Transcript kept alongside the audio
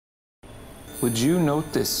Would you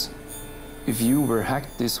notice if you were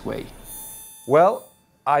hacked this way? Well,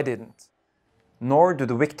 I didn't. Nor do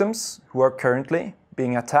the victims who are currently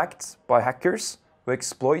being attacked by hackers who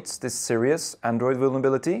exploit this serious Android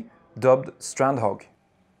vulnerability dubbed StrandHogg.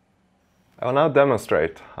 I will now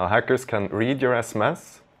demonstrate how hackers can read your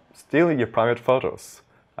SMS, steal your private photos,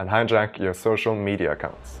 and hijack your social media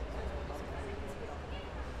accounts.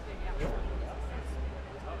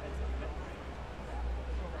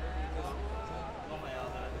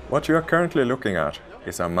 What you are currently looking at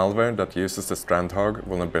is a malware that uses the StrandHogg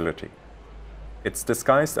vulnerability. It's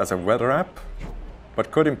disguised as a weather app,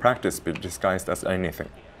 but could in practice be disguised as anything.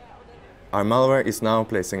 Our malware is now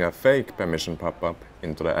placing a fake permission pop-up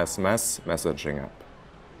into the SMS messaging app.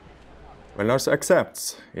 When Lars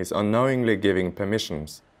accepts, he's unknowingly giving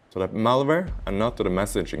permissions to the malware and not to the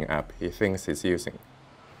messaging app he thinks he's using.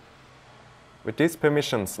 With these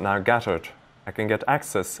permissions now gathered, I can get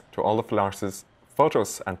access to all of Lars's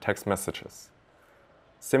photos and text messages.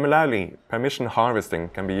 Similarly, permission harvesting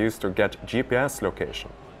can be used to get GPS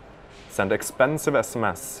location, send expensive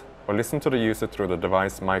SMS, or listen to the user through the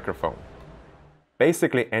device microphone.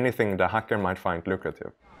 Basically anything the hacker might find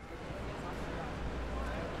lucrative.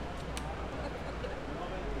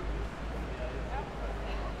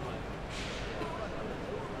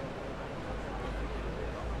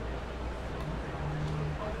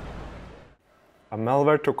 A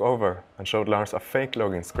malware took over and showed Lars a fake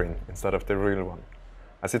login screen instead of the real one.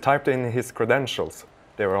 As he typed in his credentials,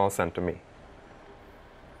 they were all sent to me.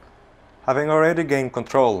 Having already gained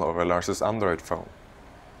control over Lars's Android phone,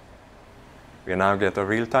 we now get a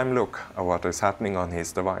real-time look at what is happening on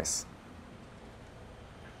his device.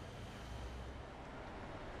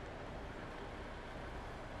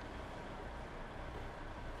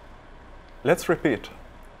 Let's repeat,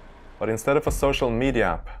 but instead of a social media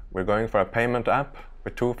app, we're going for a payment app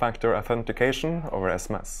with two-factor authentication over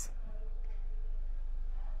SMS.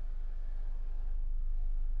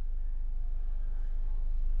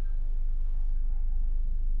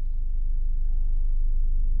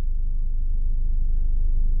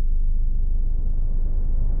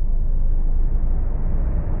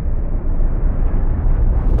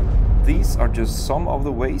 These are just some of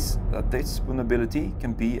the ways that this vulnerability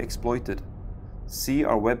can be exploited. See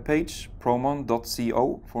our webpage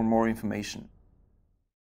promon.co for more information.